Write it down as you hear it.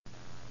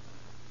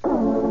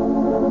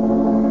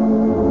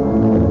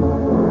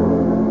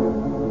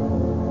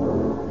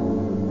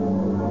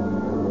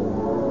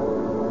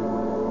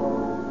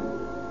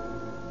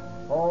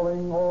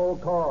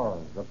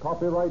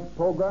copyright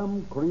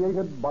program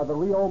created by the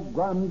Rio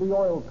Grande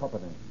Oil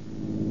Company.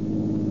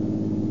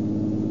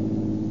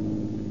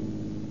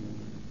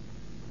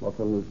 Los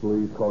Angeles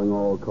Police calling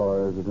all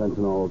cars.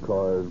 Attention all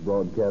cars.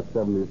 Broadcast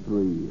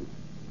 73.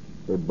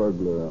 A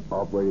burglar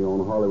operating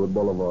on Hollywood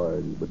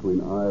Boulevard between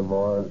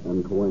Ivar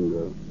and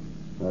Cahuenga.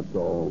 That's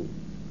all.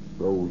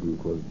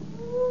 Rosenquist.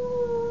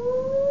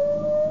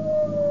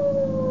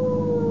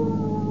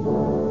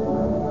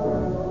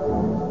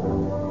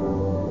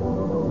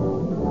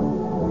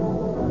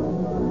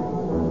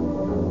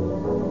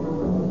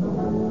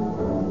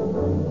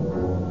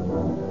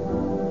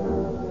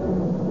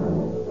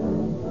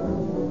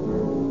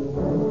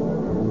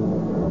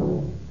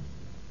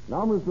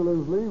 Now, Mr.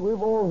 Lindsley,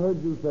 we've all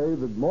heard you say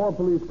that more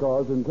police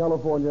cars in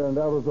California and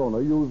Arizona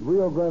use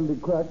Rio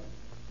Grande Crack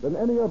than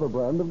any other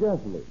brand of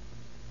gasoline.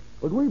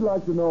 But we'd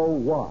like to know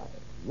why.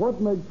 What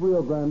makes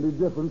Rio Grande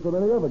different from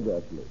any other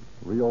gasoline?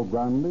 Rio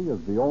Grande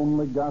is the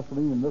only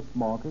gasoline in this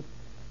market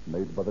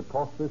made by the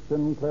Costa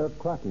Sinclair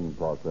cracking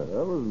process.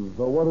 Well,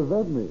 so what does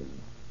that mean?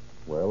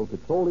 Well,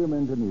 petroleum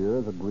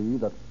engineers agree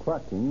that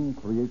cracking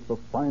creates the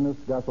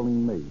finest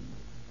gasoline made.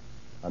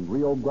 And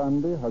Rio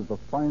Grande has the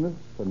finest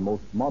and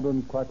most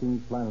modern cracking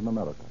plant in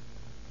America.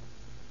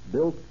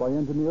 Built by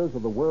engineers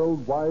of the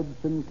worldwide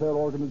Sinclair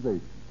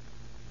organization,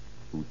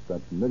 who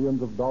spent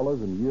millions of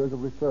dollars and years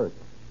of research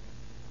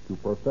to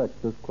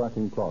perfect this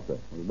cracking process.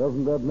 Well,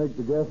 doesn't that make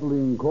the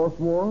gasoline cost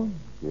more?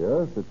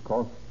 Yes, it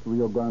costs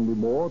Rio Grande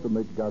more to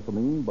make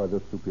gasoline by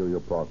this superior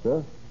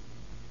process,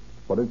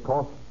 but it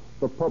costs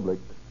the public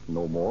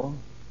no more.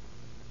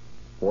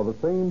 For the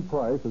same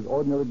price as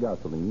ordinary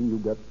gasoline, you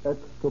get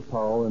extra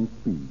power and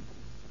speed.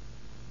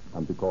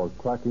 And because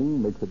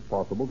cracking makes it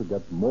possible to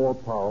get more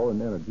power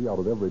and energy out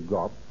of every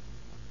drop,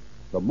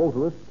 the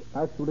motorist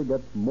actually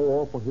gets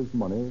more for his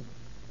money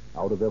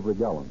out of every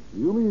gallon.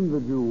 You mean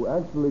that you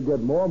actually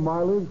get more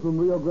mileage from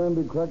Rio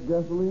Grande cracked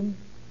gasoline?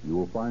 You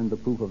will find the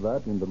proof of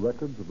that in the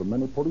records of the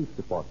many police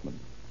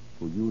departments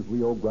who use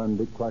Rio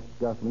Grande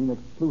cracked gasoline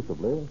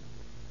exclusively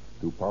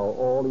to power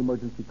all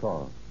emergency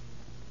cars.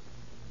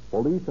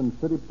 Police and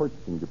city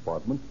purchasing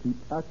departments keep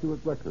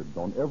accurate records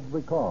on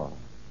every car.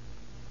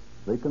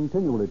 They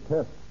continually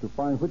test to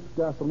find which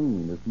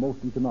gasoline is most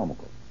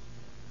economical.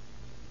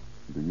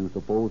 Do you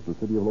suppose the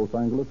city of Los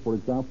Angeles, for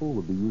example,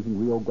 would be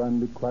using Rio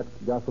Grande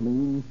cracked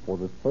gasoline for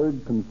the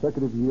third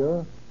consecutive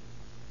year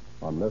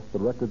unless the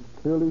records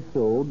clearly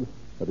showed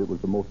that it was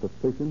the most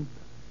efficient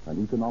and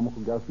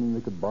economical gasoline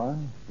they could buy?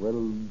 Well,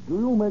 do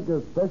you make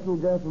a special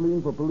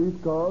gasoline for police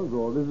cars,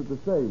 or is it the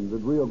same, that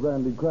Rio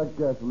Grande cracked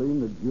gasoline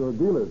that your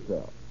dealers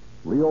sell?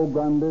 Rio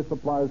Grande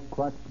supplies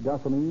cracked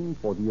gasoline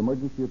for the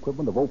emergency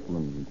equipment of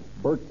Oakland,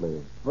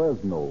 Berkeley,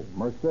 Fresno,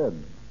 Merced,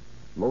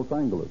 Los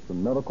Angeles,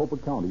 and Maricopa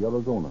County,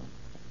 Arizona,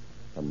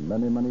 and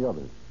many, many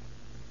others.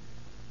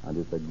 And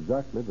it's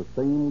exactly the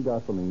same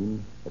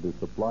gasoline that is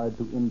supplied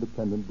to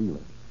independent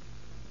dealers.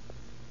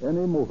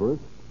 Any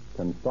motorist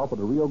can stop at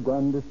a Rio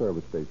Grande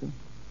service station,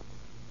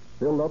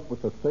 filled up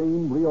with the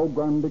same Rio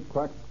Grande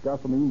cracked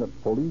gasoline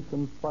that police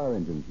and fire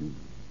engines use,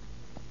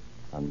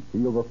 and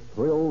feel the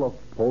thrill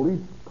of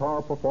police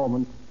car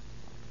performance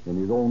in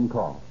his own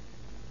car.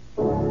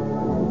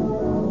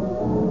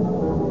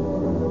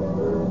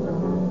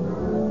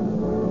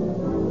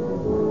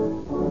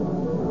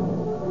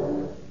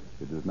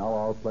 It is now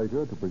our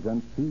pleasure to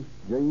present Chief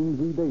James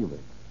E.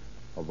 Davis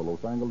of the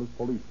Los Angeles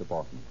Police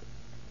Department.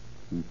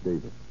 Chief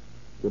Davis.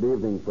 Good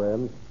evening,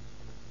 friends.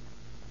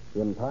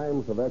 In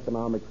times of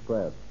economic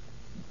stress,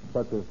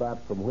 such as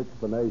that from which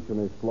the nation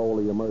is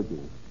slowly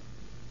emerging,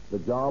 the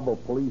job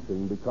of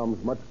policing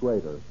becomes much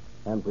greater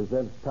and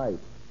presents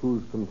types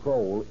whose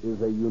control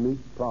is a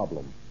unique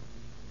problem.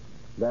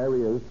 There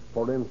is,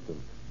 for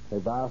instance, a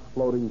vast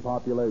floating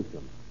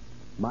population,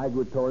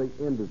 migratory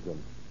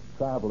indigents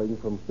traveling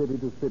from city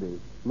to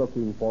city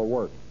looking for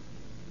work.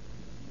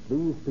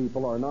 These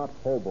people are not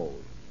hobos.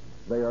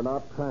 They are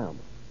not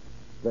tramps.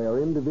 They are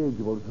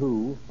individuals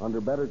who, under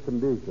better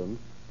conditions,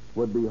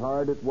 would be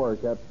hard at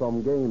work at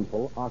some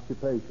gainful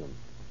occupation.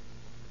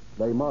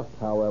 They must,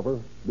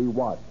 however, be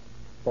watched,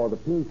 for the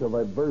pinch of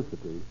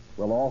adversity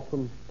will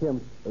often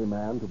tempt a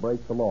man to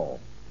break the law.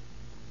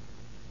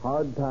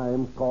 Hard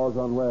times cause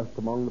unrest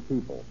among the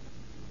people,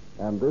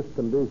 and this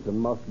condition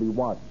must be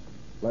watched,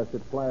 lest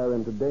it flare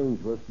into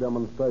dangerous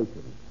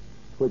demonstrations,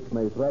 which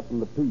may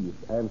threaten the peace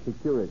and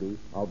security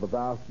of the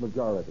vast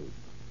majority.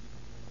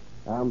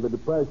 And the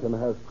Depression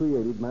has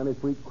created many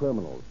freak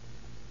criminals.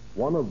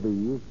 One of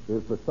these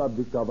is the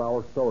subject of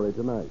our story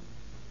tonight.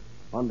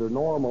 Under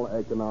normal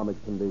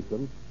economic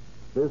conditions,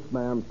 this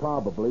man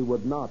probably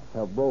would not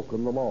have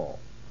broken the law.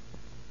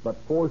 But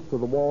forced to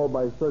the wall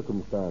by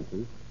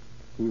circumstances,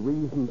 he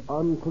reasoned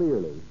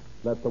unclearly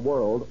that the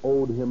world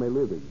owed him a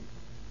living.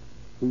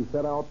 He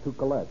set out to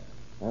collect,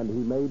 and he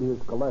made his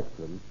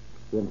collection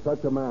in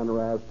such a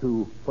manner as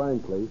to,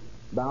 frankly,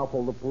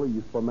 baffle the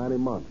police for many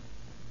months.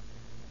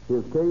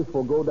 His case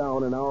will go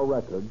down in our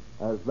records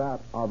as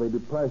that of a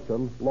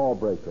Depression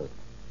lawbreaker.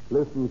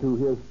 Listen to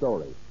his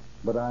story,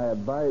 but I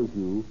advise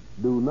you,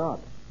 do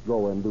not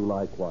go and do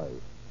likewise.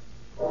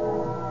 It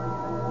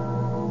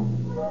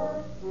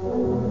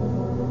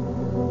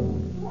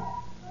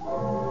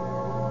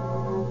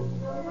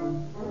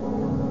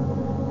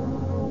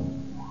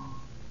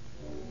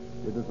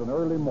is an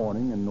early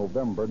morning in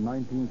November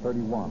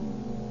 1931.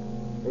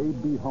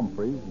 A.B.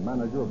 Humphreys,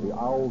 manager of the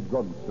Owl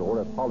Drug Store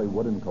at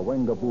Hollywood and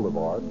Cahuenga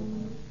Boulevard,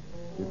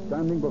 is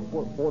standing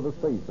before the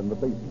safe in the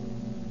basement.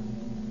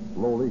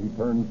 Slowly, he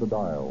turns the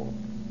dial.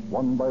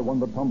 One by one,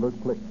 the tumblers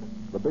click.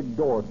 The big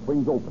door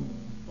swings open.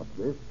 What's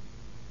this?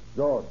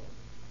 George.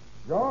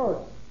 George!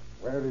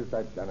 Where is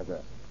that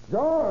janitor?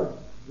 George!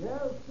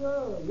 Yes,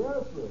 sir.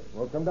 Yes, sir.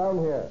 Well, come down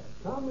here.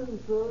 Coming,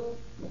 sir.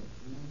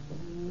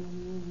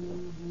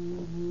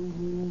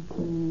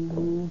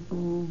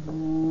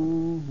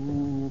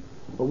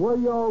 Well, what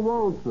y'all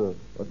want, sir?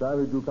 What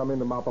time did you come in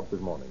to mop up this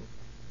morning?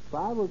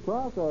 5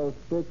 o'clock, I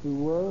expect it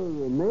was.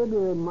 Maybe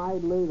it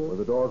might later. Were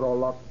the doors all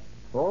locked?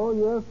 Oh,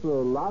 yes, sir.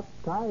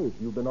 Locked tight.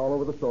 You've been all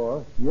over the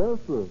store. Yes,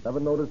 sir.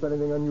 Haven't noticed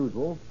anything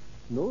unusual?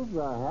 No,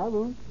 sir, I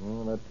haven't.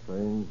 Oh, that's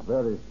strange.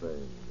 Very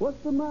strange. What's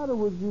the matter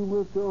with you,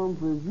 Mr.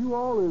 Humphreys? You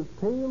all as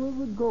pale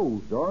as a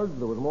ghost. George,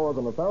 there was more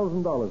than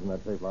 $1,000 in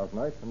that safe last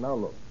night, and now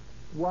look.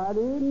 Why,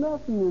 there ain't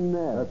nothing in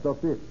there. That's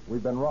just it.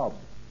 We've been robbed.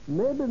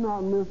 Maybe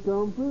not, Mr.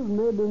 Humphreys.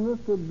 Maybe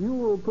Mr.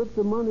 Buell put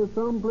the money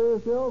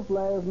someplace else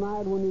last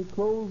night when he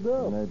closed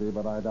up. Maybe,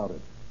 but I doubt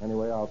it.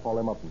 Anyway, I'll call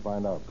him up and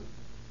find out.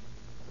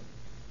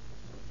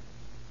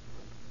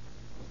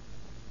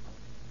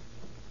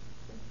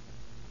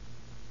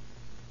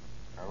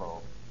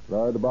 Hello.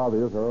 Sorry to bother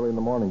you so early in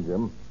the morning,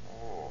 Jim.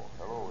 Oh,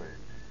 hello, A.B.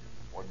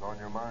 What's on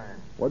your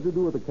mind? What'd you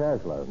do with the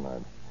cash last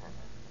night?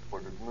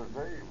 Put it in the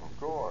safe, of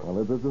course. Well,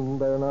 it isn't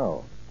there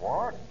now.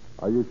 What?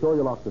 Are you sure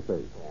you locked the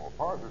safe? Oh,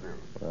 positive.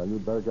 Well,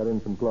 you'd better get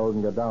in some clothes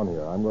and get down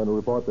here. I'm going to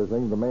report this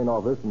thing to the main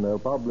office, and they'll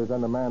probably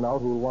send a man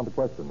out who will want to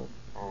question us.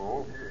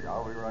 Oh, okay.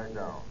 I'll be right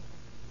down.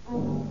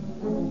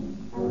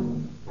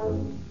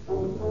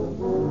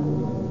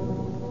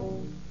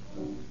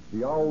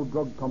 The Owl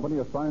Drug Company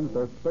assigns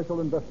their special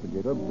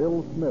investigator,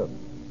 Bill Smith,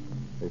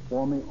 a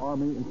former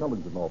Army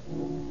intelligence officer.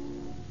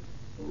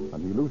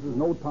 And he loses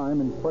no time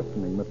in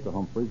questioning Mr.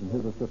 Humphreys and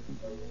his assistant.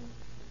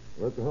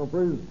 Mr.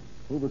 Humphreys,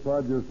 who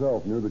besides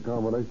yourself knew the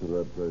combination of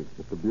that safe?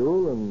 Mr.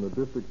 Buell and the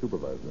district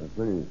supervisor. I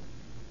see.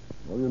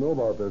 All you know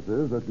about this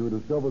is that you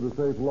discovered the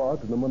safe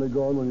locked and the money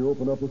gone when you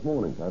opened up this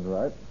morning. That's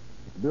right.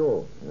 Mr.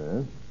 Buell,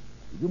 Yes?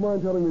 would you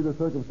mind telling me the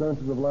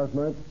circumstances of last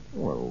night?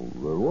 Well,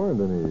 there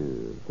weren't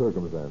any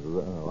circumstances.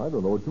 I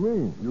don't know what you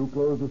mean. You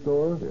closed the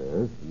store?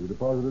 Yes? And you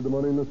deposited the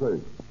money in the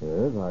safe?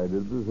 Yes, I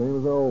did the same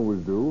as I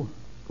always do.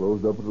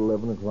 Closed up at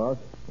 11 o'clock,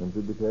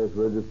 emptied the cash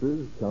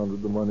registers,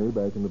 counted the money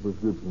back in the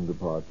prescription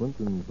department,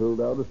 and filled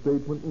out a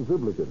statement and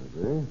triplicate it,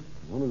 eh?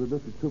 When was the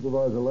district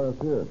supervisor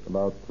last here?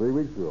 About 3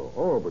 weeks ago.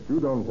 Oh, but you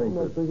don't think I'm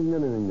not that... thinking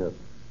anything yet.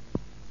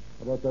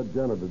 How about that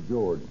janitor,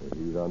 George?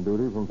 He's on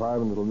duty from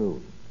 5 until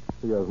noon.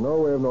 He has no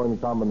way of knowing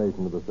the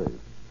combination of the safe.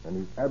 And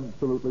he's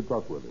absolutely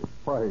trustworthy.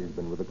 Why, he's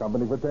been with the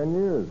company for 10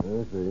 years.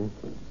 I see.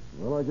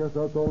 Well, I guess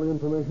that's all the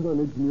information I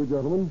need from you,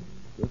 gentlemen.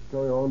 Just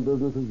carry on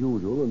business as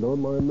usual and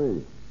don't mind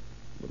me.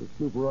 Better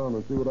snoop around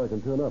and see what I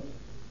can turn up.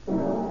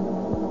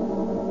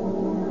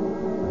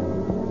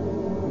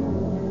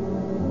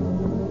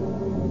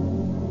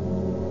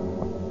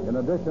 In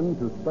addition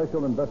to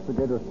Special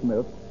Investigator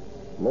Smith,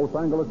 Los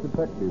Angeles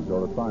detectives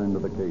are assigned to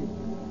the case.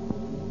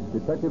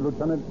 Detective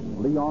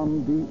Lieutenant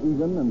Leon D.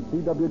 Egan and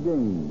C.W.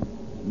 Gaines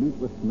meet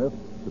with Smith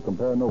to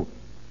compare notes.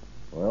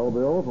 Well,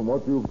 Bill, from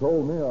what you've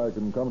told me, I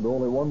can come to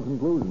only one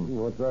conclusion.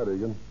 What's that,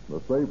 Egan? The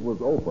safe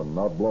was open,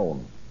 not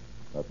blown.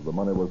 After the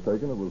money was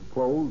taken, it was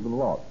closed and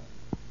locked.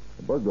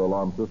 The burglar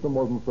alarm system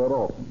wasn't set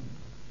off.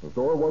 The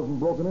store wasn't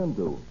broken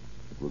into.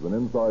 It was an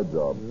inside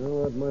job.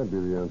 Well, that might be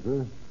the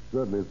answer.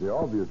 Certainly it's the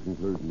obvious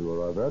conclusion to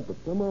arrive at, but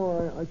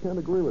somehow I can't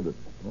agree with it.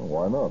 Well,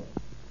 why not?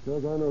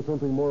 Because I know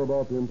something more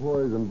about the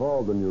employees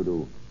involved than you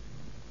do.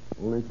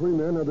 Only 3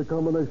 men had the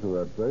combination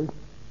of that safe,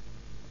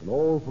 and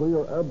all 3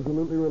 are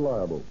absolutely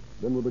reliable.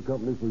 Been with the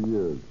company for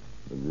years.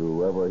 Did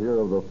you ever hear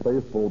of the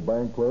faithful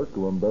bank clerk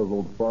who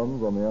embezzled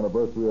funds on the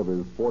anniversary of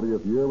his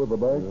 40th year with the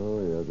bank?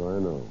 Oh, yes, I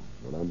know.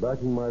 But I'm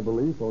backing my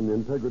belief on the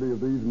integrity of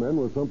these men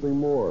with something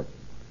more.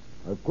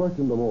 I've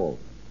questioned them all.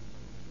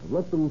 I've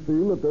let them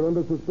feel that they're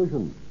under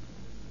suspicion.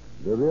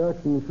 Their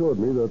reaction showed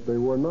me that they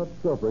were not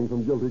suffering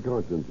from guilty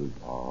consciences.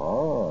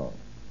 Ah,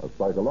 a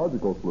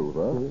psychological sleuth,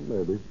 huh?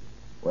 Maybe.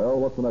 Well,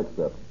 what's the next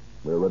step?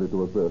 We're ready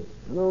to assist.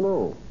 I don't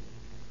know.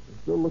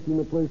 They're still looking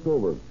the place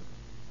over.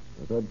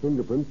 I've had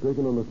fingerprints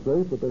taken on the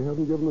safe, but they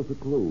haven't given us a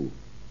clue.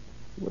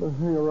 I'm going to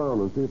hang around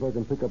and see if I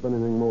can pick up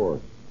anything more.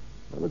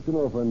 I'll let you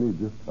know if I need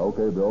you.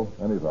 Okay, Bill.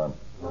 Anytime.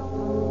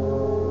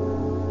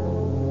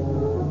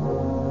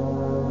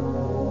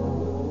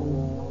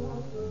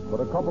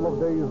 But a couple of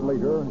days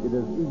later, it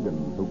is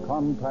Egan who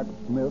contacts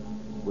Smith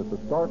with the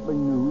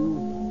startling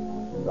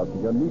news that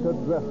the Anita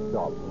dress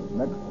shop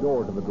next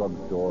door to the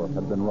drugstore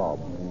had been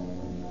robbed.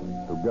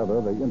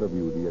 Together, they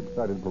interview the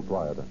excited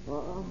proprietor.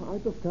 I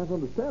just can't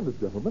understand it,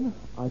 gentlemen.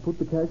 I put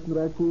the cash in the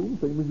back room,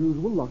 same as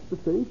usual, locked the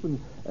safe, and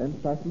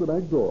fastened the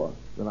back door.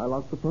 Then I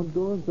locked the front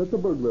door and set the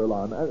burglar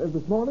alarm. And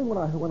this morning, when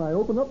I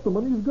open up, the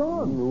money's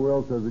gone. Who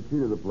else has the key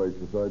to the place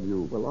besides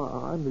you? Well,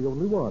 I'm the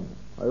only one.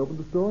 I opened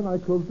the store and I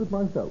closed it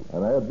myself.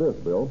 And add this,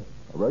 Bill.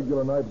 A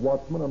regular night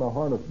watchman and a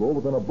harness bull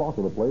within a block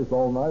of the place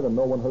all night, and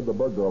no one heard the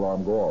burglar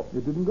alarm go off.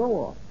 It didn't go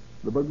off.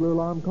 The burglar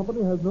alarm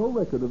company has no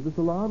record of this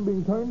alarm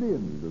being turned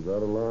in. Does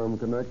that alarm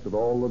connect with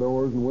all the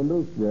doors and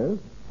windows? Yes.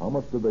 How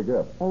much did they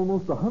get?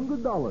 Almost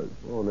 $100.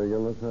 Oh,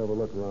 Negan, let's have a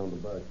look around the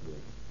back here.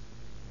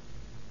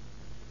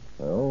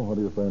 Well, what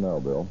do you say now,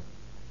 Bill?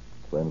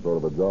 Same sort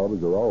of a job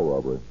as your owl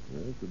robbery.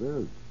 Yes, it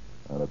is.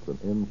 And it's an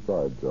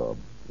inside job.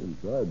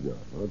 Inside job.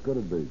 What could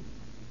it be?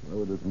 Why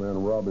would this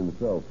man rob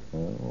himself?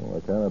 Well,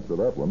 I can't answer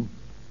that one.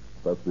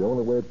 That's the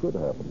only way it could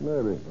happen.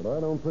 Maybe, but I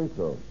don't think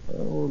so.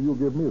 Well, you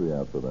give me the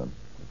answer then.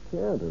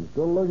 Can't. I'm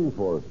still looking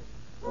for it.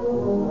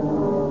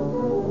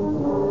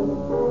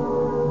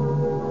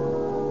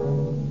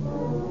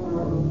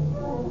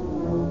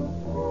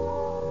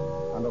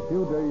 And a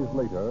few days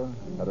later,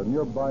 at a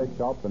nearby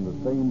shop in the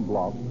same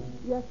block,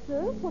 Yes,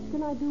 sir. What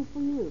can I do for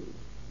you?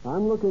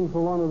 I'm looking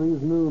for one of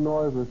these new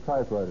noiseless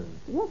typewriters.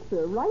 Yes,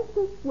 sir. Right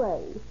this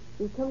way.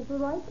 You've come to the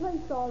right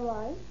place, all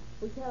right.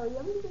 We carry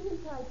everything in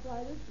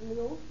typewriters from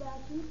the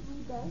old-fashioned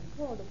three-bank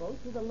portable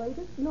to the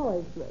latest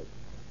noiseless.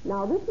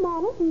 Now, this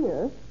model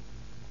here...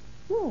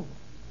 Yes.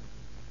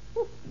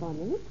 That's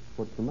funny.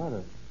 What's the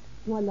matter?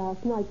 Why,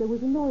 last night there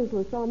was a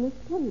noiseless on this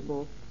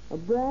table. A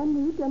brand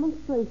new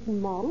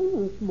demonstration model,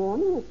 and this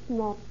morning it's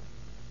not...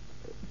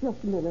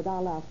 Just a minute,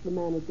 I'll ask the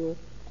manager.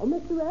 Oh,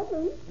 Mr.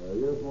 Evans,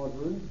 Yes,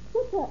 Marjorie?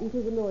 what's happened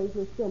to the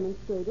noiseless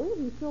demonstrator? Have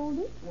you sold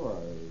it?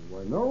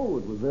 Why, no.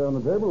 It was there on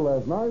the table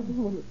last night.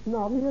 Well, it's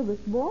not here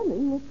this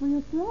morning. Look for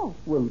yourself.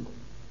 Well,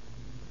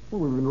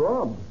 we've been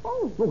robbed.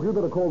 Oh, Look, you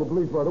better call the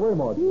police right away,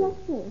 Marjorie. yes,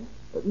 sir.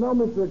 Now,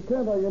 mister,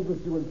 can't I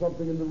interest you in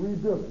something in the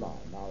rebuilt line?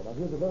 Now,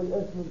 here's a very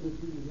excellent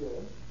machine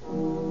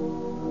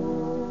here.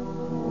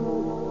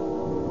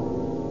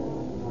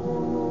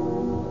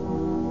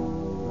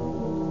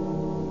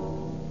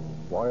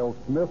 while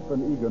Smith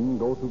and Egan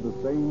go through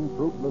the same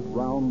fruitless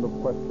round of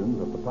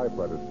questions at the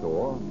typewriter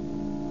store,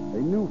 a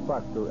new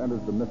factor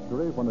enters the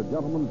mystery when a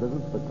gentleman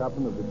visits the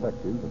captain of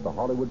detectives at the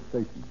Hollywood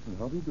station.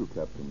 How do you do,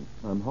 Captain?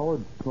 I'm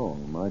Howard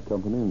Strong. My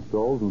company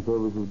installs and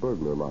services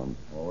burglar alarms.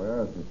 Oh,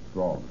 yes, Mr.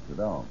 Strong. Sit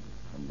down.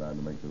 I'm glad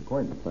to make your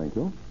acquaintance. Thank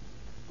you.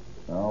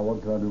 Now,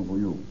 what can I do for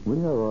you? We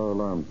have our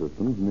alarm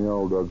systems in the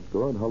Owl Drug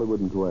Store at Hollywood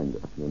and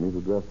Cahuenga. The Anita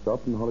Dress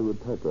Shop and Hollywood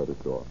Typewriter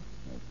Store.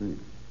 I see.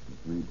 The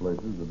three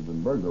places that have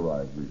been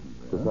burglarized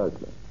recently.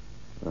 Precisely.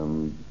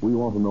 We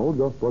want to know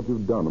just what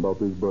you've done about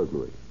these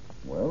burglaries.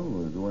 Well,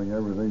 we're doing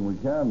everything we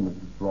can,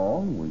 Mr.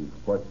 Strong. We've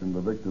questioned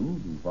the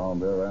victims and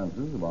found their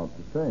answers about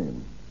the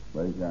same.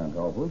 They can't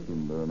help us,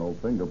 and there are no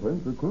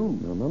fingerprints or clues.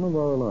 Now, none of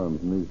our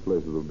alarms in these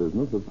places of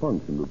business have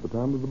functioned at the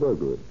time of the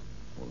burglary.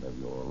 Well, have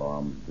your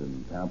alarms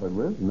been tampered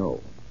with?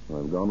 No.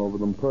 I've gone over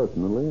them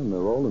personally, and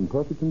they're all in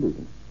perfect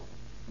condition.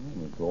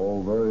 Well, it's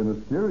all very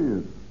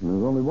mysterious.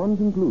 There's only one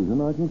conclusion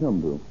I can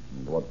come to.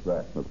 And what's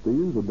that? The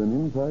thieves have been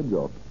inside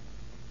jobs.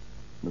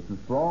 Mr.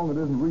 Strong,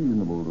 it isn't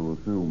reasonable to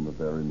assume that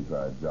they're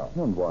inside jobs.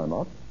 And why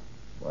not?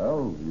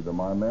 Well, either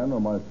my men or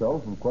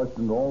myself have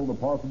questioned all the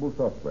possible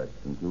suspects,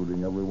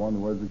 including everyone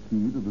who has a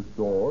key to the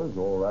stores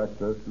or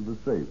access to the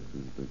safes,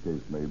 as the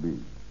case may be.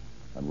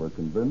 And we're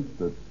convinced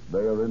that they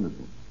are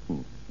innocent.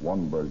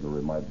 One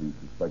burglary might be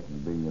suspected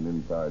of being an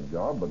inside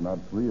job, but not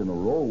three in a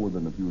row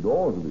within a few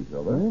doors of each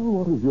other.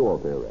 Well, what is your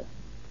theory?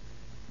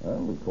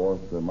 Well, of course,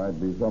 there might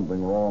be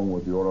something wrong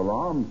with your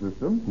alarm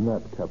system.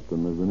 That,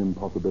 Captain, is an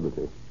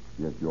impossibility.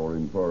 Yet you're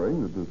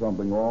inferring that there's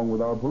something wrong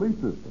with our police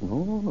system.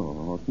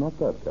 No, it's not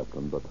that,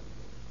 Captain, but,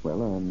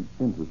 well, I'm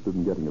interested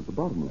in getting at the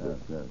bottom of Yes,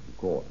 this. yes, of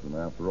course. And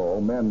after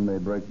all, men may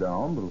break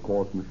down, but of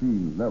course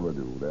machines never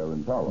do. They're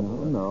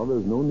infallible. Now,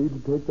 there's no need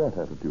to take that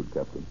attitude,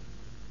 Captain.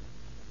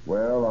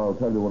 Well, I'll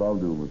tell you what I'll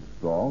do, Mr.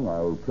 Strong.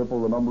 I'll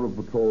triple the number of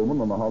patrolmen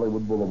on the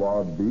Hollywood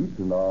Boulevard beat,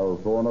 and I'll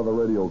throw another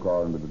radio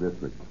car into the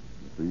district.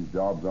 If these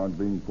jobs aren't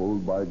being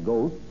pulled by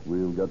ghosts,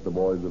 we'll get the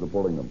boys that are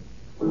pulling them.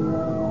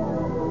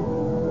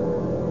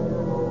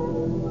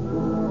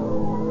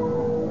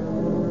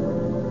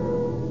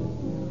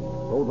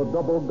 So the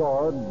double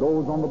guard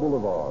goes on the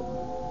boulevard.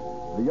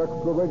 The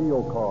extra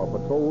radio car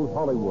patrols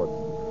Hollywood.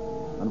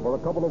 And for a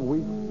couple of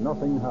weeks,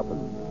 nothing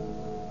happens.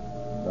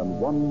 Then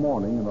one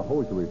morning in a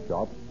hosiery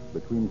shop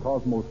between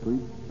Cosmo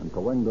Street and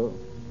Cahuenga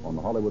on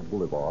the Hollywood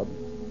Boulevard,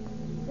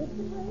 Mr.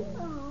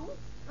 Greenbaum,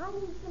 I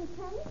need some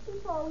change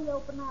before we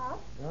open up.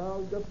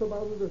 I'll just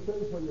about to say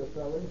for you,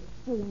 Sally.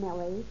 Hey,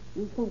 Millie,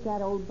 you think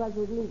that old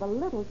buzzard leave a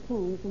little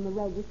change in the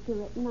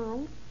register at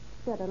night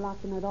instead of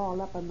locking it all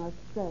up in the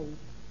safe?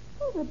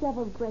 Who the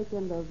devil break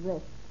into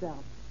this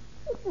stuff?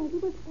 You think he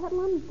was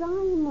peddling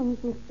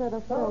diamonds instead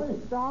of silk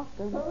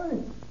stockings?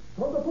 Hurry!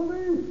 Call the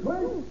police!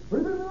 Quick!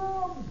 We've been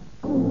robbed!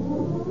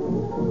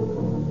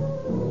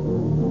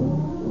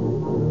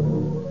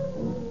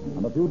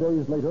 and a few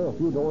days later, a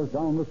few doors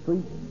down the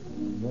street,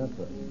 Yes,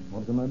 sir.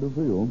 What can I do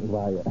for you?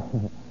 Why,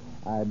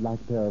 I'd like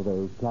a pair of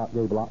those Clark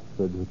Gable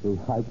Oxfords with the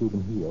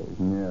high-keeping heels.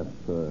 Yes,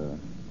 sir.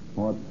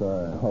 What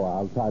size? Oh,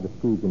 I'll try to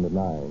squeak into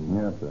 9.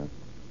 Yes, sir.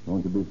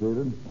 Won't you be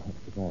seated?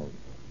 Thanks.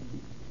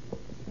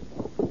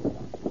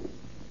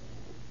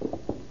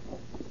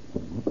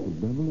 What the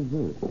devil is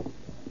this?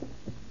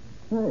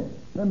 Hey,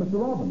 Mr.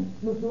 Robbins.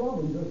 Mr.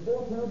 Robbins, there's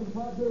 4 pairs of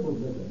Clark Gables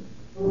missing.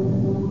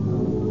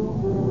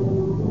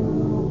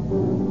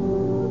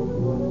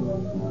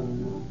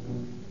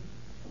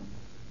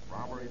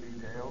 Robbery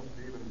details,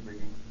 Stephen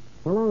speaking.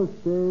 Hello,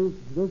 Steve.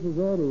 This is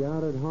Eddie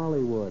out at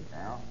Hollywood.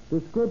 Yeah?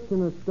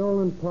 Description of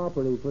stolen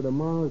property for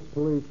tomorrow's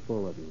police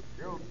bulletin.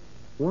 Shoot.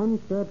 1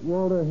 set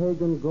Walter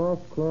Hagen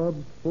golf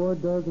clubs, 4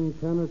 dozen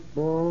tennis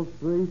balls,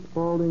 3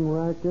 Spalding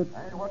rackets.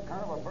 Hey, what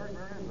kind of a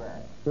burglar is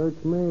that?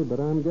 Search me, but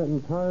I'm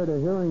getting tired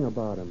of hearing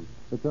about him.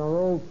 It's our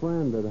old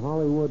friend at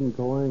Hollywood and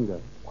Coenga.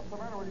 What's the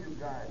matter with you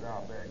guys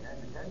out there? Can't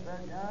you catch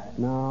that guy?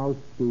 Now,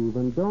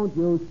 Stephen, don't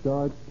you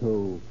start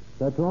too.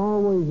 That's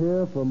all we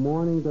hear from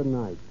morning to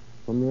night.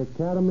 From the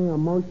Academy of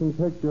Motion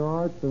Picture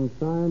Arts and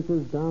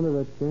Sciences down to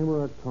the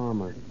Chamber of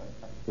Commerce.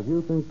 If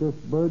you think this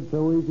bird's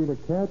so easy to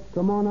catch,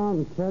 come on out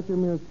and catch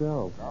him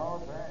yourself.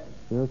 No, thanks.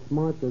 You're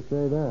smart to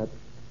say that.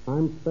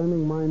 I'm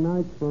spending my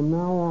nights from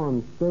now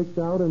on staked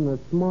out in the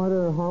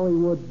smarter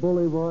Hollywood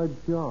Boulevard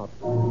shop.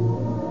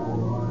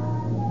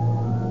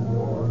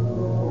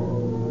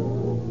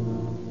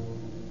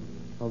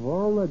 Of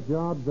all the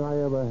jobs I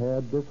ever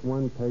had, this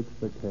one takes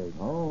the cake.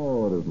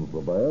 Oh, it isn't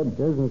so bad. It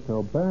isn't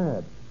so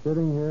bad.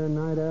 Sitting here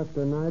night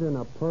after night in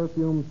a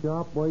perfume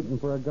shop waiting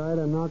for a guy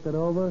to knock it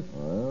over?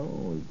 Well,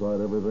 we've tried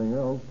everything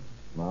else.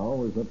 Now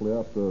we simply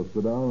have to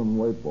sit down and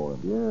wait for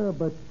him. Yeah,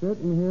 but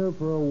sitting here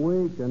for a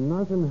week and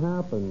nothing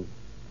happens.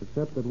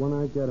 Except that when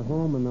I get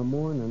home in the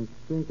morning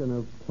thinking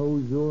of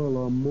Toujours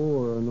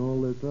l'Amour and all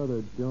this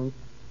other junk,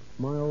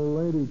 my old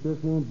lady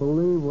just won't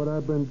believe what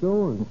I've been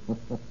doing.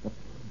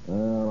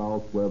 And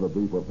I'll swear the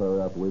beef with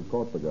her after we've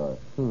caught the guy.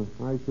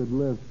 I should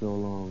live so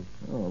long.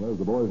 Oh, there's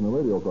the boys in the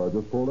radio car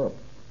just pulled up.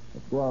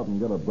 Let's go out and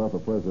get a breath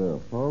of fresh air.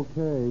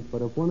 Okay,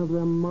 but if one of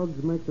them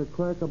mugs makes a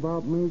crack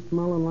about me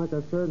smelling like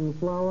a certain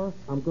flower,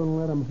 I'm going to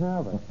let him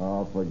have it.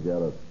 Oh,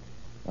 forget it.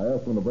 I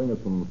asked them to bring us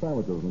some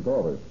sandwiches and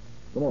coffee.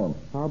 Come on.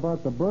 How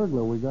about the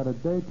burglar we got a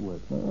date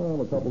with?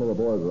 Well, a couple of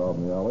the boys are out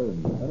in the alley.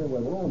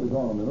 Anyway, we'll only be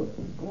gone a minute.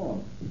 Come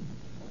on.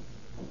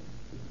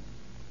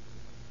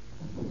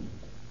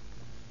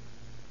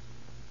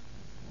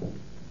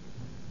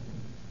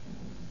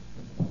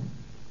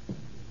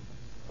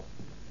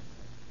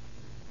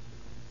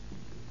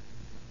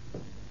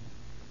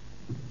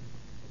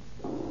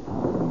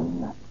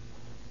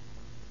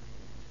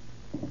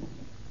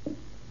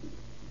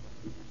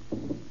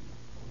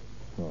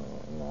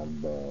 Not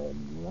bad,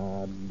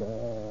 not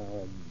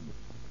bad.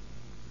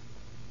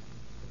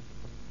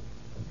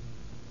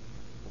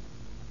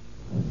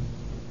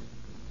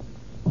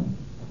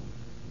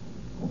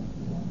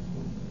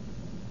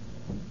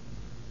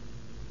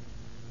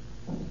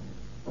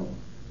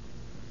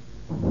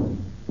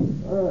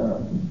 There.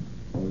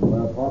 Doesn't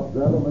that hot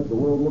that'll make the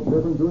world look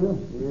different to you?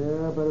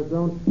 Yeah, but it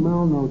don't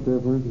smell no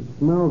different. It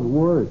smells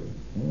worse.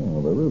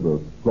 Oh, there is a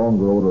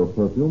stronger odor of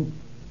perfume.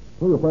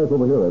 Throw your pipe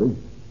over here, Eddie.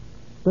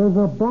 There's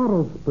a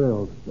bottle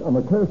spilled. Yeah, and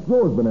the cash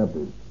drawer's been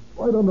emptied.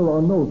 Right under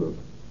our noses.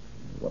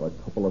 What a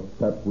couple of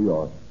saps we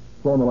are.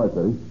 Throw on the lights,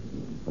 Eddie.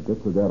 Now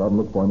get your dad out and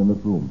look for him in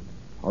this room.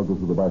 I'll go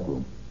through the back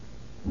room.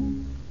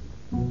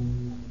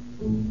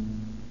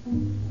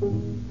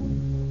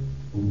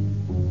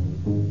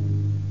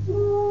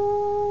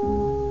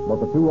 But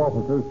the 2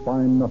 officers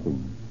find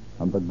nothing,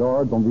 and the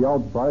guards on the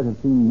outside have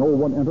seen no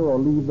one enter or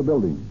leave the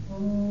building.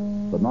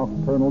 The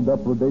nocturnal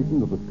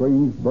depredations of the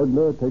strange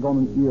burglar take on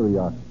an eerie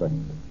aspect.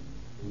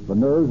 The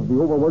nerves of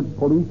the overworked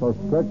police are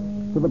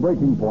stretched to the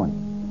breaking point.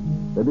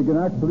 They begin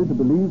actually to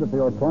believe that they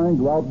are trying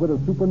to outwit a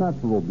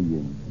supernatural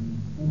being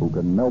who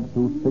can melt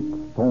through thick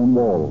stone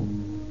walls.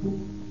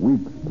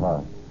 Weeks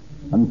pass,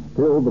 and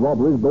still the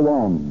robberies go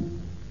on.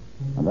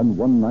 And then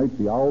one night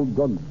the Owl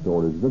Drug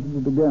Store is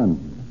visited again.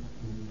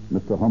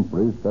 Mr.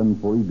 Humphreys sends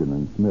for Egan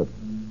and Smith.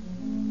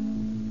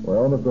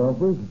 Well, Mr.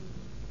 Humphreys,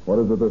 what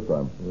is it this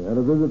time? We had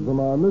a visit from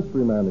our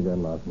mystery man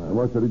again last night.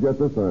 What did he get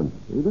this time?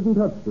 He didn't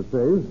touch the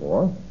safe.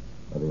 What?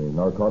 Any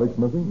narcotics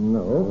missing?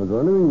 No. Is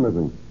there anything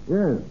missing?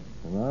 Yes,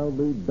 and I'll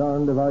be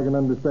darned if I can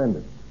understand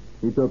it.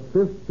 He took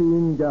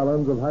 15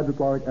 gallons of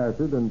hydrochloric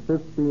acid and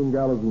 15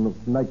 gallons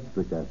of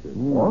nitric acid.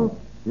 What?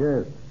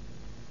 Yes.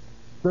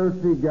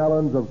 30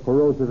 gallons of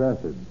corrosive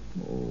acid.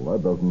 Well,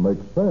 that doesn't make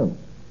sense.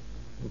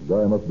 This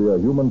guy must be a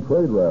human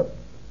trade rat.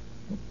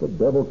 What the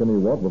devil can he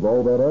want with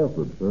all that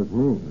acid? That's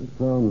me. It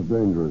sounds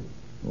dangerous.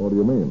 What do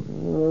you mean? I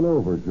don't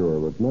know for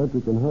sure, but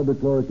nitric and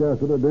hydrochloric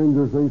acid are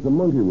dangerous things to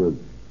monkey with.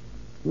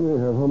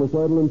 They have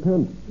homicidal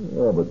intent.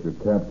 Yeah, but you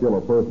can't kill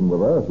a person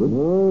with acid.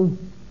 No.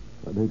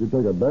 I'd hate to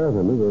take a bath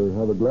in it or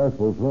have a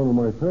glassful thrown in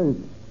my face.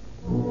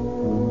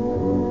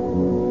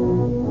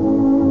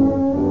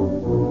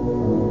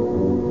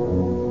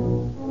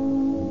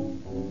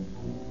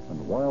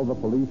 And while While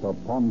the police are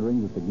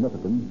pondering the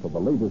significance of the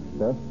latest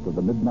test of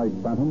the Midnight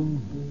Phantom,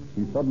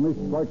 he suddenly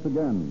strikes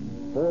again,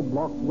 4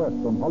 blocks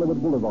west on Hollywood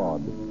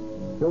Boulevard,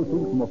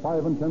 filching from a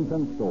 5 and 10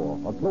 cent store,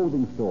 a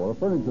clothing store, a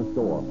furniture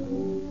store.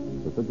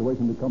 The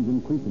situation becomes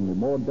increasingly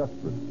more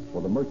desperate for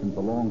the merchants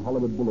along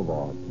Hollywood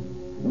Boulevard.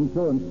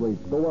 Insurance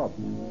rates go up.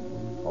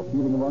 A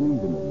feeling of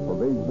uneasiness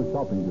pervades the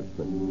shopping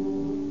district.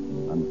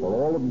 And for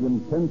all of the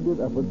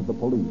intensive efforts of the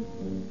police,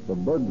 the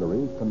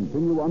burglaries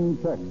continue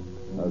unchecked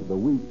as the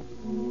weeks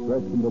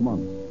stretch into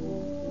months.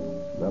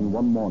 Then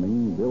one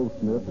morning, Bill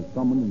Smith is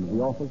summoned into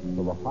the office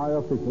of a high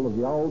official of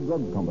the Owl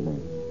Drug Company.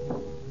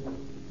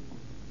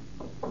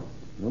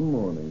 Good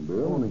morning,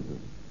 Bill. Morning, sir.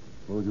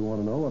 Suppose you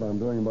want to know what I'm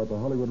doing about the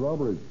Hollywood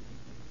robberies.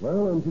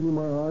 Well, I'm keeping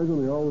my eyes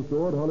on the Owl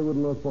store at Hollywood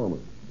and Las Palmas.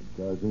 This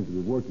guy seems to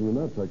be working in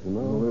that section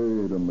now.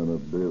 Wait a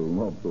minute, Bill.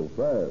 Not so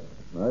fast.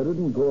 I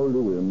didn't call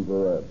you in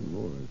for that.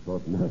 Oh, I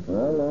thought not.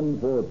 Well,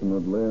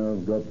 unfortunately,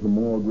 I've got some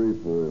more grief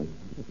for you.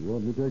 If you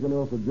want me taken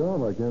off the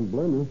job, I can't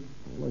blame you.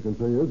 All I can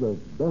say is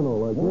I've done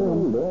all I can.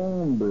 Hold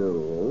on, Bill.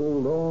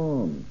 Hold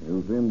on.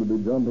 You seem to be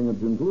jumping at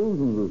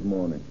conclusions this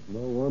morning. No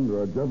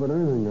wonder I'd jump at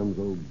anything. I'm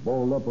so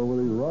balled up over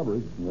these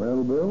robberies.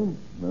 Well, Bill,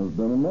 there's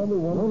been another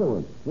one. Another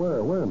one?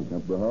 Where? When?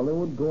 At the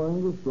Hollywood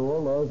Coinger store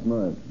last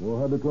night.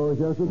 Well, had the chloric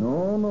acid?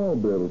 No,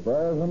 Bill.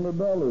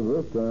 $500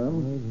 this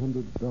time.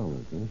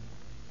 $500, huh?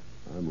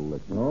 I'm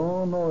licked.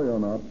 No, you're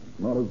not.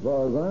 Not as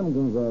far as I'm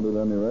concerned,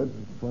 at any rate.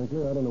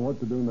 Frankly, I don't know what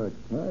to do next.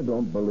 I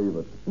don't believe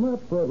it. That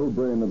fertile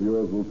brain of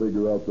yours will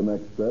figure out the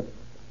next step.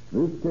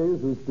 This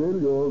case is still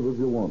yours if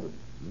you want it.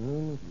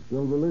 Well, if you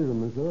still believe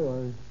in me, sir,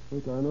 I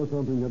think I know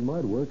something that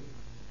might work.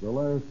 It's the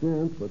last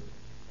chance, but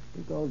I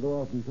think I'll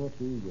go out and talk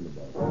to Egan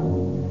about it.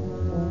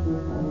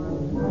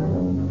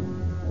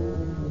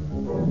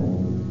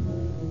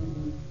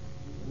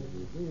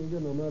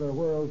 Egan, no matter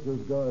where else this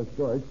guy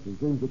strikes, he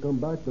seems to come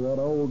back to that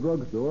old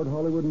drugstore at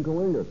Hollywood and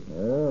Coinga.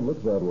 Yeah, it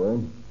looks that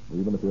way.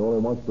 Even if he only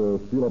wants to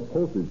steal a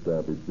postage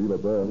stamp, he'd steal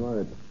it there.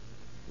 Right.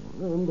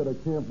 I'm going to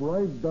camp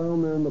right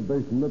down there in the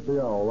basement at the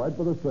Owl, right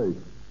by the safe.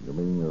 You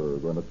mean you're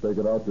going to stake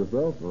it out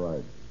yourself?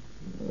 Right.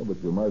 Yeah,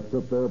 but you might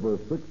sit there for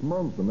 6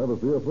 months and never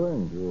see a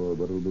thing. Sure,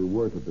 but it'll be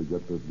worth it to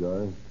get this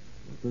guy.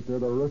 I'll sit there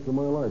the rest of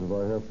my life if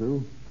I have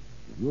to.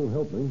 If you'll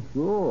help me.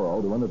 Sure,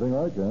 I'll do anything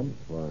I can.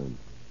 Fine.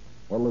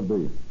 What'll it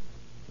be?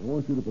 I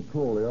want you to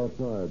patrol the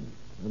outside.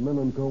 And men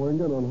on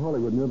Coinga and on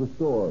Hollywood near the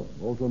store.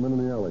 Also men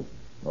in the alley.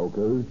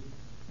 Okay.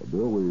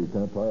 Bill, we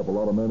can't tie up a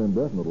lot of men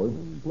indefinitely.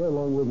 Play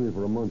along with me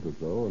for a month or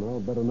so, and I'll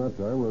bet in that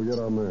time we'll get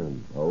our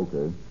man.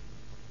 Okay.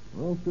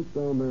 I'll sit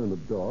down there in the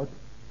dark.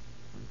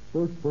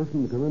 First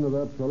person to come into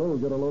that cellar will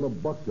get a load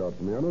of buckshot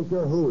from me. I don't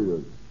care who he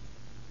is.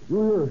 If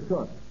you hear a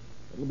shot,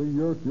 it'll be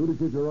your cue to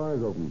keep your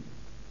eyes open.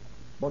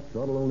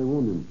 Buckshot will only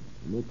wound him,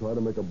 and we'll try to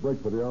make a break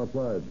for the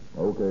outside.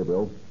 Okay,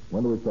 Bill.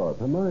 When do we start?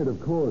 Tonight,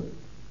 of course.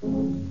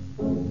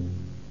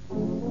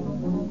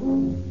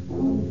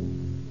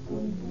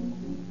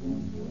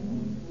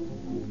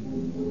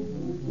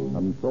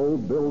 And so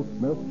Bill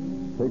Smith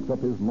takes up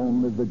his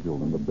lonely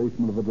vigil in the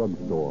basement of the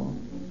drugstore.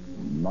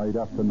 Night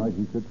after night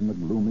he sits in the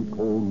gloomy,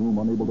 cold room,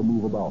 unable to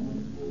move about,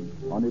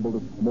 unable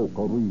to smoke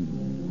or read,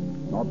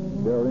 not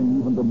daring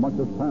even to munch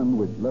a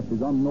sandwich, lest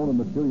his unknown and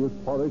mysterious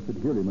quarry should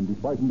hear him and be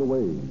frightened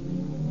away.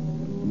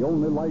 The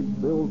only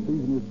light Bill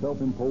sees in his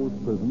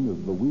self-imposed prison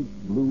is the weak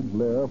blue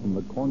glare from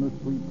the corner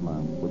street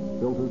lamp which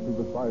filters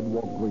through the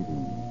sidewalk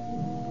grating.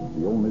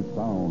 The only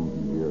sound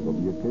he hears are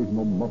the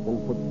occasional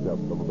muffled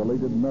footsteps of a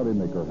belated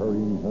merrymaker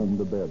hurrying home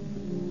to bed.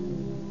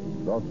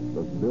 Thus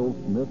does Bill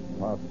Smith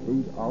pass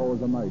 8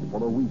 hours a night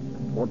for a week,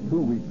 for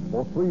 2 weeks,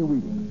 for 3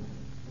 weeks.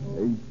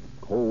 8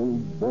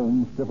 cold,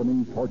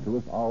 bone-stiffening,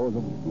 torturous hours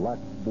of black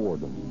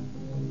boredom.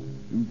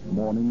 Each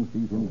morning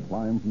sees him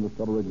climb from the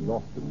cellar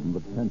exhausted from the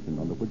tension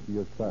under which he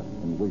has sat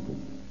and waited.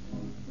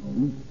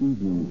 Each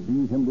evening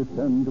sees him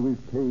descend to his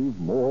cave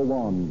more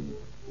wan,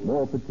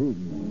 more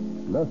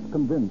fatigued, less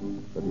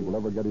convinced that he will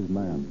ever get his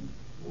man.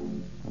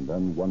 And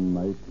then one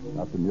night,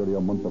 after nearly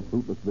a month of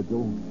fruitless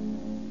vigil,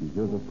 he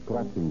hears a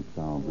scratching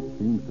sound which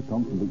seems to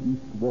come from the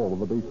east wall of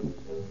the basement.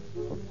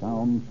 A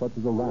sound such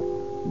as a rat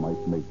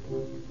might make.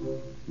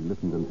 He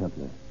listens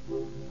intently,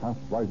 half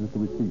rises to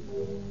his feet,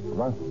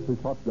 grasps his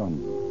shotgun.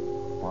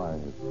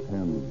 5,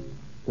 10,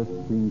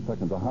 15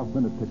 seconds, a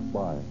half-minute ticks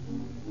by.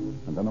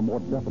 And then a more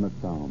definite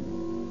sound,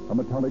 a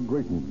metallic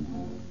grating.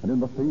 And in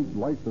the faint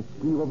light, the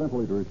screen of a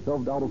ventilator is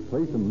shoved out of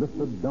place and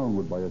lifted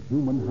downward by a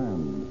human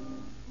hand.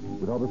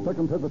 Without a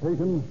second's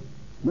hesitation,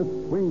 Smith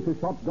swings his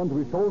shotgun to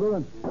his shoulder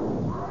and...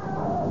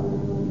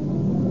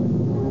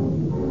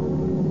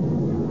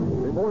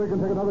 Before he can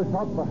take another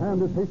shot, the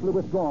hand is hastily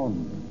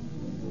withdrawn.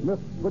 Smith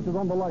switches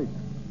on the light,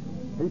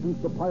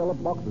 hastens to pile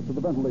up boxes to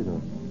the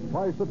ventilator,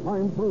 tries to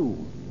climb through.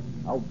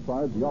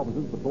 Outside, the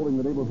officers patrolling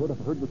the neighborhood have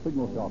heard the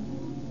signal shot.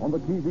 On the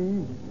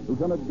TV,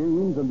 Lieutenant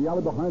Gaines in the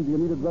alley behind the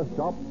Anita dress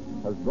shop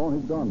has drawn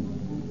his gun,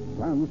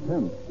 stands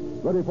tense,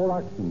 ready for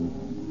action,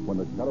 when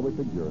a shadowy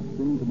figure,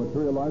 seeming to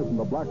materialize from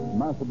the black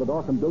mass of the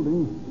darkened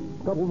building,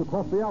 scuttles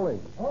across the alley.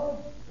 Hold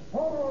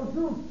on,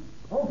 shoot.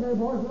 Okay,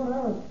 boys, we're going to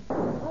have it.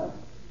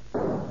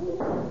 You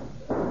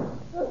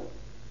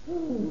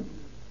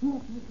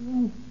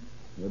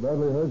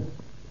badly hurt?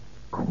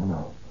 I don't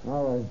know.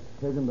 All right.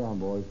 Take him down,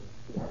 boys.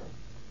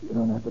 You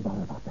don't have to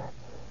bother about that.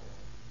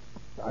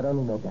 I don't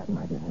need no gas in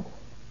my business.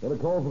 Get a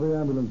call for the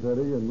ambulance,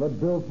 Eddie, and let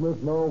Bill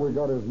Smith know we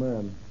got his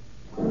man.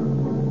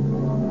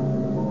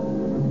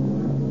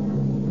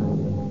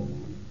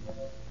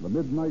 The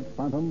midnight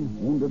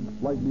phantom, wounded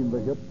slightly in the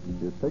hip,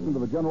 is taken to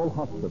the general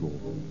hospital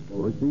to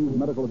receive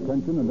medical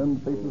attention and then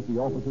faces the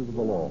officers of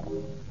the law.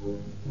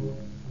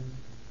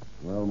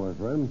 Well, my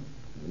friend,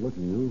 we're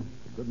looking you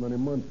for a good many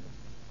months.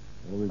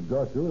 Well, we've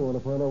got you. We want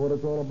to find out what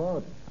it's all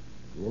about.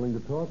 You willing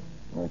to talk?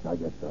 Yes, I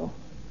guess so.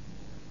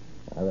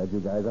 I've had you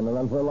guys on the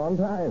run for a long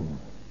time.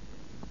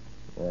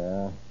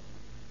 Yeah,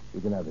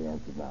 you can have the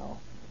answers now.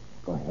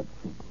 Go ahead,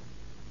 shoot.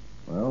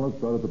 Well, let's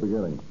start at the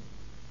beginning.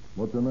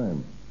 What's your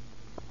name?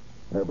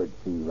 Herbert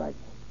C. Wright.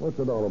 What's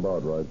it all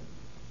about, Wright?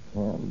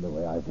 And the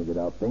way I figured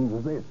out things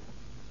was this.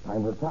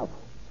 Times were tough.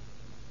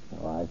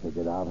 So I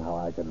figured out how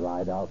I could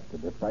ride out the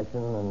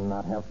depression and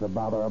not have to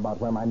bother about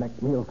where my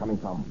next meal's coming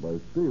from. By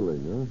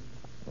stealing,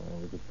 huh? Well,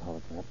 we could call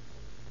it that.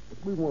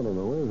 What we want to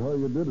know is how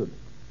you did it.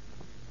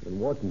 Been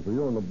watching for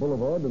you on the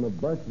boulevard and the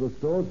backs of the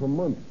stores for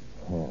months.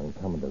 Yeah, I'm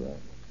coming to that.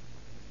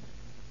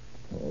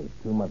 There's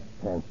too much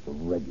chance for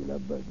regular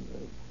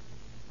burglars.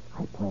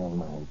 I planned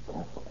mine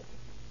carefully.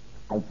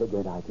 I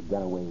figured I could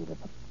get away with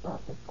a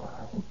perfect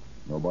crime.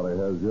 Nobody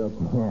has yet?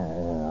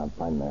 Yeah, I'll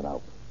find that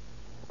out.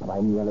 But I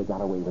nearly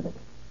got away with it.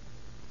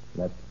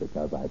 That's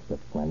because I took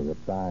plenty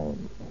of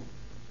time.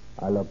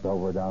 I looked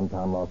over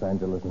downtown Los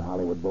Angeles and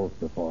Hollywood both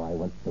before I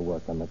went to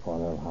work on the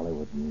corner of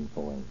Hollywood and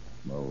Fuller.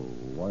 Well,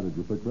 why did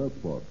you pick that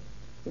spot?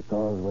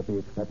 Because with the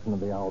exception of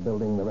the Owl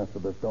Building, the rest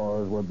of the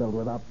stores were built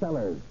without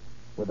cellars,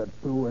 with a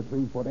 2 or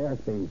 3 foot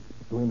airspace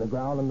between the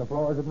ground and the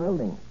floors of the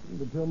building. You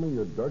can tell me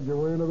you dug your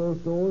way into those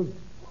stores?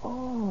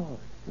 Oh,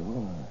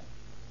 sure.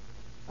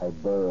 I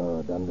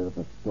burrowed under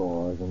the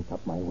stores and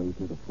cut my way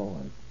through the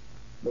floors.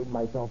 Made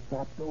myself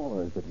trap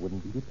doors that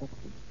wouldn't be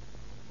detected.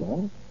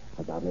 Then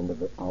I got into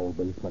the Owl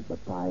basement by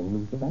prying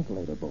loose the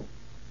ventilator bolt.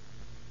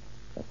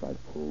 After I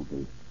pulled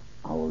the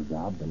Owl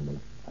job and the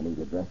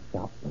Anita dress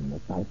shop and the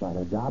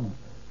typewriter job,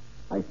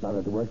 I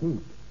started to work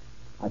east.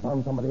 I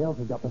found somebody else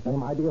who got the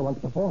same idea once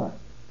before.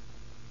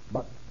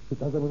 But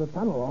because there was a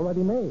tunnel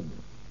already made,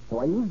 so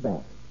I used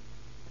that.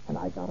 And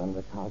I got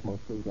under Cosmo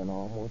Street and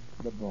almost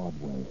to the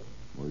Broadway.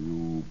 Were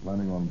you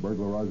planning on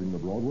burglarizing the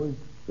Broadway?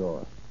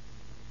 Sure.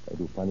 They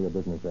do plenty of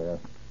business there.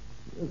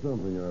 There's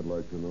something I'd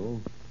like to know.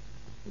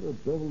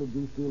 What the devil did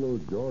you steal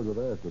those jars of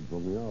acid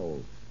from the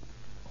Owls?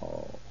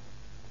 Oh.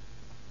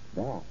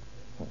 That.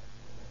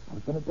 I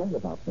was going to tell you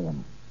about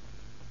them.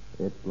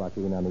 It's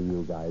lucky none of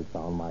you guys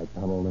found my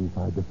tunnel and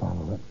tried to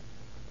follow it.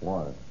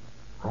 Why?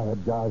 I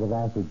had jars of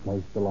acid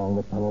placed along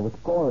the tunnel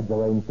with cords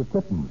arranged to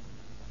trip them.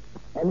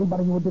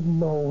 Anybody who didn't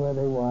know where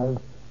they was,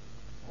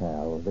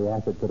 well, the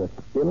acid could have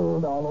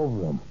spilled all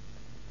over them.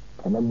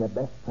 And then the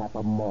best trap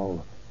of them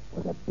all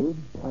was a big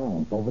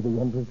plank over the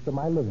entrance to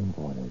my living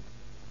quarters.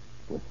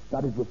 It was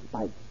studded with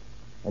spikes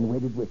and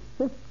weighted with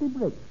 50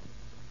 bricks.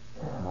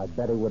 I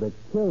bet it would have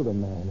killed a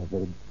man if it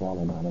had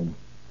fallen on him.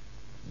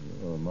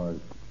 You're a nice,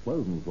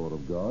 pleasant sort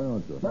of guy,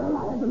 aren't you? Well,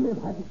 I had to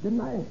live,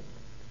 didn't I?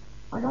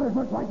 I got as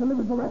much right to live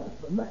as the rest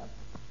of them.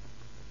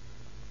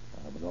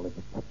 I was only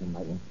protecting my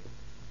interests.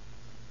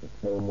 The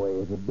same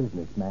way as a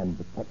businessman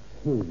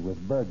protects his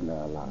with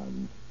burglar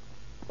alarms.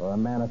 Or a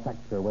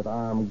manufacturer with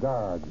armed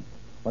guards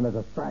when there's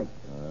a strike.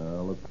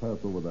 Let's pass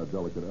over that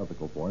delicate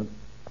ethical point.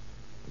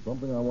 There's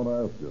something I want to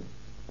ask you.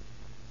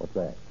 What's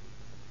that?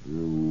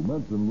 You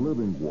mentioned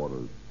living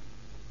quarters.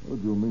 What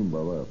did you mean by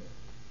that?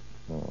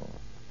 Oh.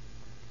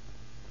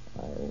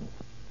 I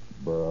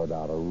burrowed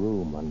out a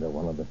room under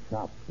one of the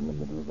shops in the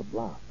middle of the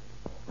block.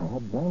 I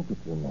had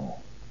blankets in there.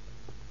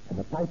 And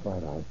the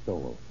typewriter I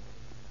stole.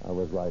 I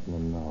was writing a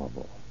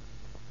novel.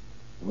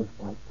 It was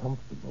quite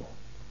comfortable.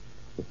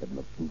 If it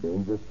looked too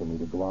dangerous for me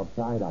to go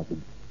outside, I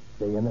could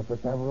stay in it for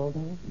several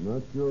days.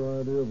 That's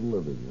your idea of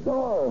living. Huh?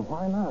 Sure,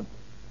 why not?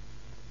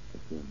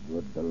 It's as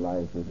good a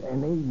life as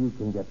any you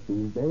can get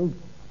these days.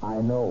 I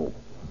know.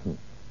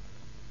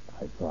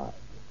 I tried.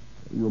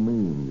 What do you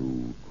mean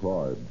you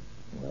tried?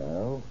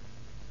 Well,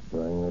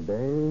 during the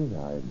day,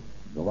 I'd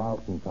go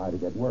out and try to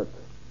get work.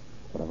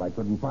 But if I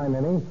couldn't find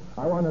any,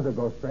 I wanted to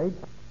go straight.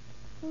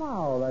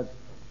 Now, that's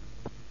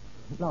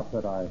not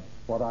that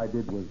what I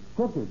did was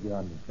crooked, you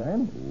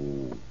understand?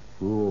 Oh,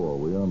 sure,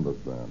 we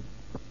understand.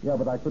 Yeah,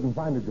 but I couldn't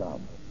find a job.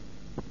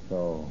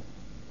 So,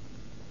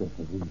 this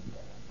is easy.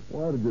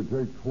 Why did you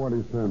take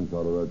 20 cents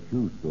out of that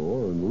shoe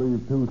store and leave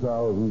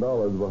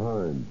 $2,000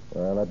 behind?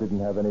 Well, I didn't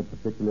have any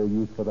particular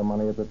use for the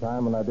money at the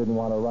time, and I didn't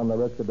want to run the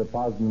risk of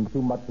depositing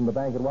too much in the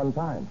bank at one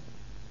time.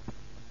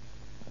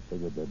 I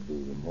figured there'd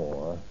be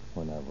more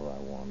whenever I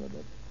wanted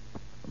it.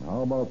 And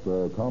how about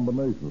the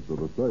combinations to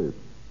the safe?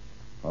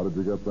 How did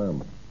you get them?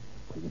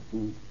 Well, you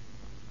see,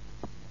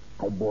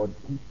 I bored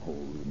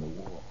peepholes in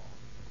the wall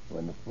or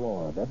in the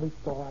floor of every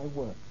store I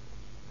worked.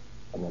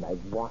 And then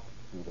I'd watch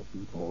through the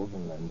peepholes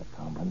and learn the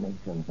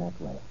combinations that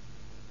way.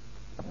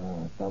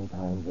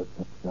 Sometimes it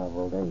took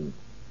several days.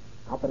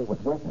 But it was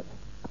worth it.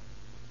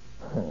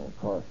 Of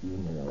course, you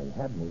nearly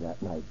had me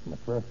that night in the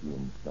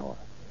perfume store.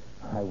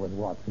 I was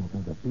watching for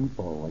the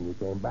people when you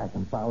came back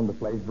and found the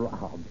place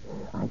robbed.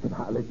 I could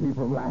hardly keep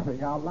from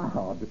laughing out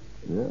loud.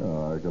 Yeah,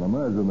 I can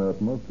imagine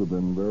that must have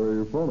been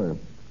very funny.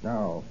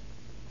 Now,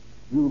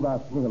 you've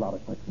asked me a lot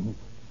of questions.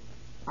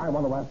 I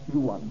want to ask you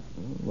one.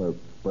 Well,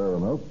 that's fair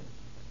enough.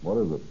 What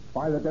is it?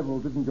 Why the devil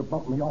didn't you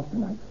bump me off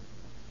tonight?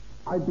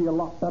 I'd be a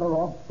lot better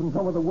off than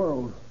some of the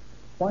world.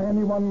 Why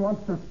anyone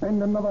wants to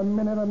spend another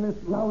minute on this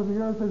lousy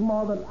earth is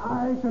more than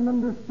I can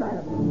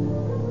understand.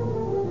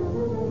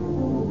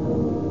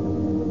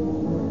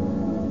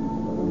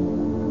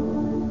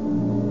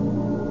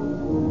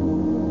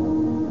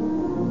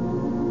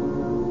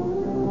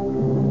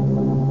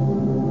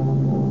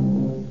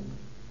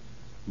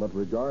 But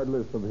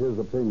regardless of his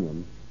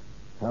opinion,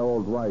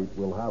 Harold Wright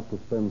will have to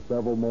spend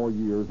several more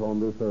years on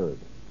this earth.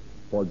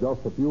 For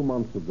just a few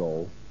months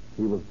ago,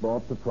 he was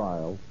brought to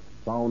trial,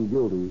 found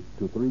guilty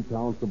to 3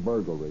 counts of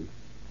burglary,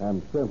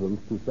 and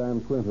sentenced to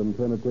San Quentin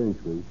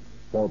Penitentiary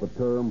for the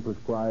term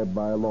prescribed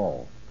by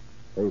law.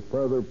 A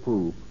further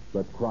proof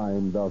that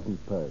crime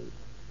doesn't pay.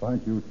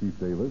 Thank you, Chief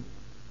Davis.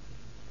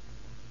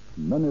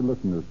 Many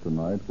listeners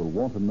tonight will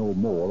want to know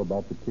more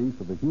about the case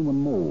of the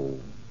human mole.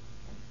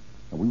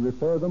 And we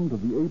refer them to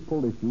the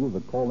April issue of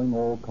the Calling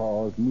All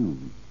Cars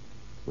News,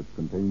 which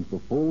contains the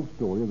full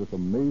story of this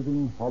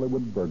amazing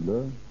Hollywood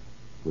burglar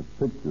with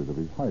pictures of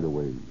his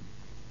hideaway.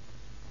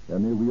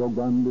 Any Rio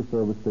Grande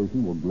service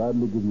station will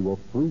gladly give you a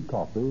free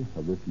copy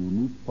of this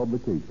unique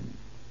publication,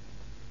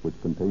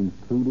 which contains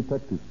true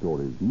detective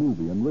stories,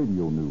 movie and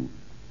radio news.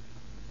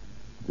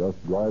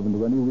 Just drive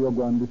into any Rio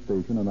Grande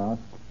station and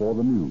ask for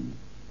the news.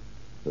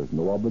 There's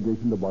no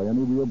obligation to buy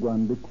any Rio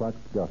Grande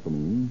cracked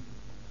gasoline,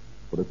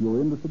 but if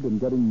you're interested in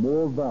getting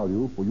more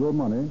value for your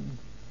money,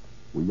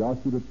 we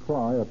ask you to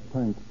try a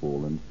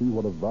tankful and see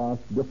what a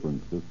vast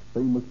difference this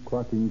famous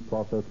cracking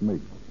process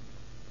makes.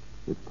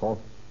 It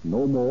costs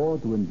no more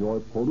to enjoy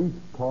police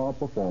car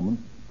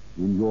performance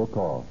in your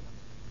car.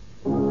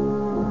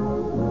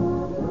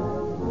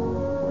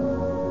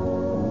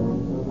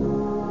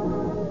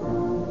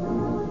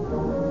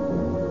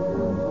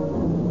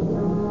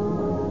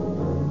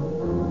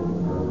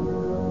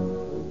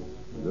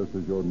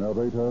 This is your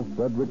narrator,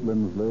 Frederick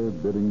Lindsley,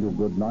 bidding you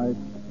good night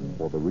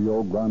for the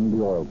Rio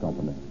Grande Oil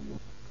Company.